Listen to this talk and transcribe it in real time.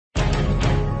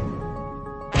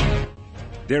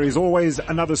There is always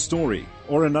another story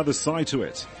or another side to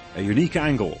it, a unique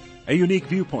angle, a unique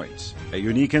viewpoint, a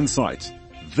unique insight.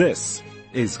 This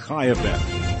is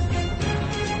ChaiFM.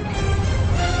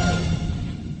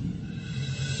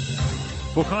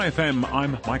 For ChaiFM,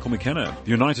 I'm Michael McKenna.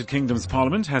 The United Kingdom's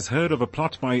Parliament has heard of a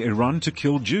plot by Iran to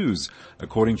kill Jews.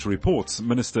 According to reports,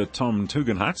 Minister Tom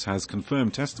Tugendhat has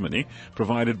confirmed testimony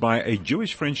provided by a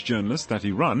Jewish-French journalist that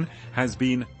Iran has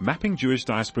been mapping Jewish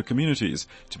diaspora communities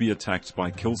to be attacked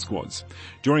by kill squads.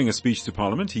 During a speech to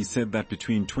Parliament, he said that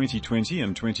between 2020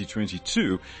 and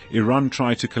 2022, Iran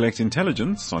tried to collect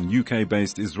intelligence on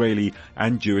UK-based Israeli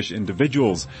and Jewish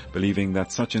individuals, believing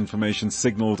that such information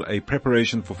signaled a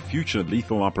preparation for future lethal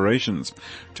operations.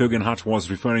 Tugendhat was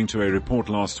referring to a report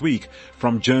last week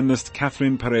from journalist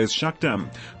Catherine Perez-Shakdam,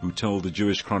 who told the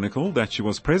Jewish Chronicle that she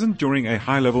was present during a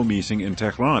high-level meeting in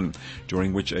Tehran,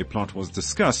 during which a plot was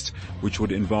discussed which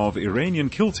would involve Iranian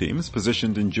kill teams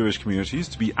positioned in Jewish communities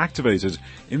to be activated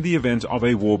in the event of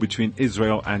a war between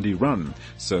Israel and Iran,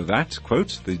 so that,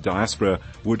 quote, the diaspora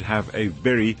would have a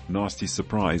very nasty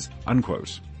surprise,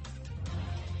 unquote.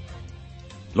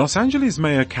 Los Angeles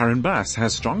Mayor Karen Bass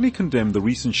has strongly condemned the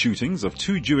recent shootings of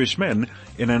two Jewish men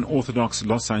in an Orthodox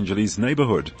Los Angeles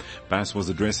neighborhood. Bass was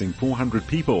addressing 400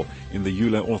 people in the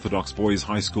Eula Orthodox Boys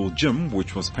High School gym,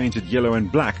 which was painted yellow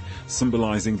and black,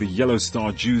 symbolizing the yellow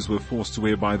star Jews were forced to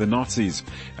wear by the Nazis,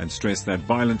 and stressed that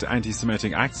violent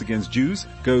anti-Semitic acts against Jews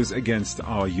goes against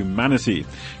our humanity.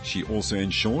 She also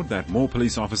ensured that more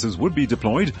police officers would be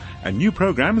deployed and new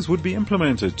programs would be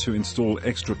implemented to install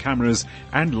extra cameras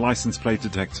and license plate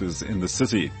detectors in the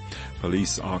city.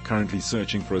 Police are currently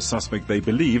searching for a suspect they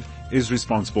believe is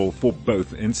responsible for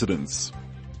both incidents.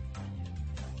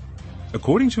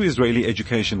 According to Israeli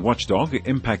education watchdog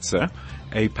Impactsa,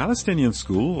 a Palestinian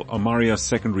school, Omaria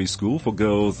Secondary School for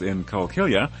Girls in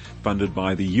Kalkilia, funded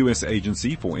by the U.S.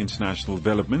 Agency for International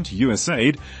Development,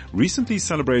 USAID, recently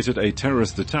celebrated a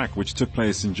terrorist attack which took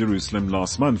place in Jerusalem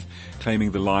last month,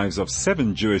 claiming the lives of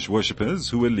 7 Jewish worshippers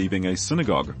who were leaving a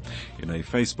synagogue. In a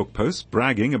Facebook post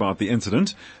bragging about the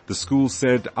incident, the school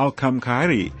said Alkam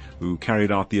Kahari, who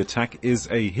carried out the attack, is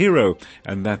a hero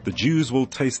and that the Jews will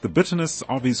taste the bitterness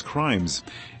of his crimes.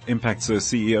 Impact's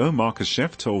CEO Marcus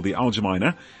Sheff told the Al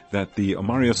Gemeiner that the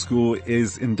Omaria school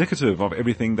is indicative of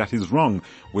everything that is wrong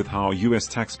with how U.S.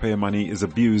 taxpayer money is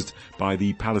abused by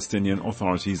the Palestinian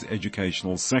Authority's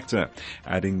educational sector,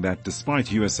 adding that despite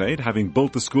USAID having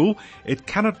built the school, it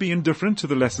cannot be indifferent to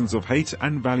the lessons of hate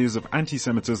and values of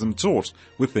anti-Semitism taught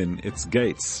within its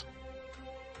gates.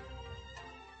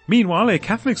 Meanwhile, a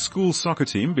Catholic school soccer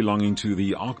team belonging to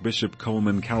the Archbishop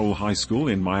Coleman Carroll High School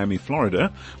in Miami,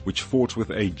 Florida, which fought with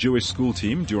a Jewish school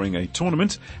team during a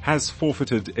tournament, has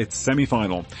forfeited its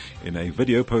semi-final. In a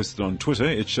video posted on Twitter,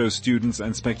 it shows students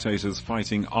and spectators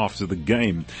fighting after the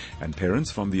game, and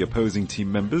parents from the opposing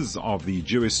team members of the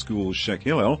Jewish school Sheikh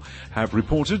Hillel have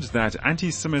reported that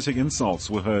anti-Semitic insults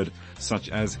were heard, such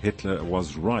as Hitler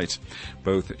was right.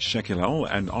 Both Sheikh Hillel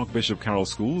and Archbishop Carroll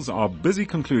schools are busy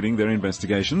concluding their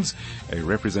investigations. A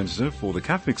representative for the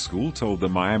Catholic school told the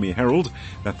Miami Herald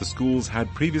that the schools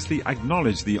had previously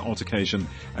acknowledged the altercation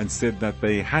and said that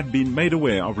they had been made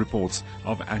aware of reports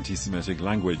of anti-Semitic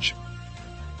language.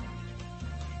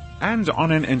 And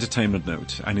on an entertainment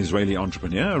note, an Israeli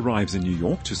entrepreneur arrives in New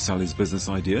York to sell his business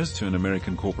ideas to an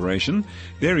American corporation.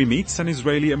 There he meets an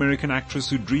Israeli-American actress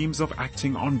who dreams of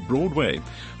acting on Broadway.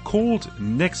 Called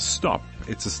Next Stop,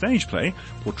 it's a stage play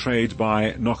portrayed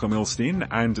by Nocha Milstein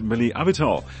and Millie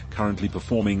Avital, currently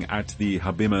performing at the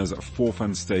Habima's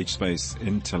Forefront stage space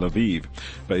in Tel Aviv.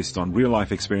 Based on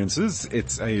real-life experiences,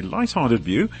 it's a light-hearted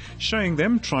view, showing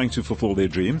them trying to fulfill their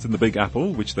dreams in the Big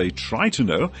Apple, which they try to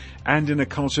know, and in a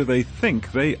culture they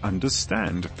think they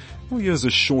understand. Well, here's a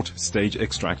short stage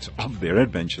extract of their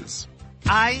adventures.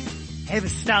 I have a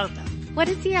startup. What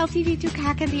is the LTV to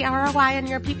CAC and the ROI on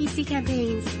your PPC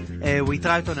campaigns? We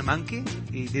tried on a monkey.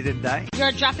 He didn't die.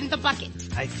 You're dropping the bucket.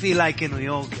 I feel like a New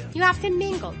Yorker. You have to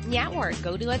mingle, network,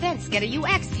 go to events, get a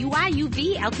UX, UI,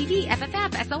 UV, LTV,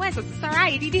 FFF, SOS,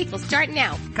 SSRI, ADD. We'll start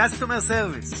now. Customer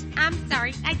service. I'm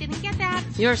sorry, I didn't get that.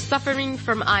 You're suffering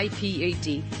from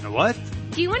IPAD. What?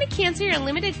 Do you want to cancel your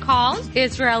unlimited calls?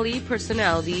 Israeli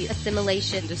personality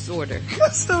assimilation disorder.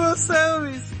 Customer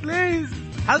service, please.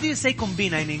 How do you say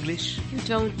combina in English? You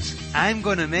don't. I'm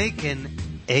gonna make an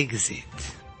exit.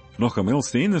 Nocha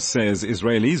Milstein says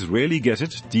Israelis really get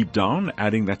it deep down,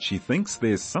 adding that she thinks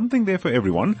there's something there for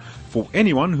everyone, for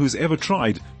anyone who's ever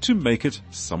tried to make it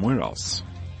somewhere else.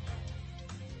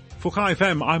 For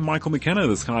ChaiFM, I'm Michael McKenna.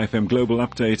 This ChaiFM Global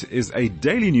Update is a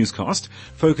daily newscast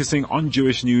focusing on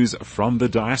Jewish news from the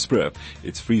diaspora.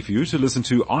 It's free for you to listen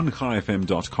to on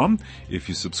ChaiFM.com. If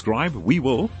you subscribe, we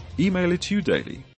will email it to you daily.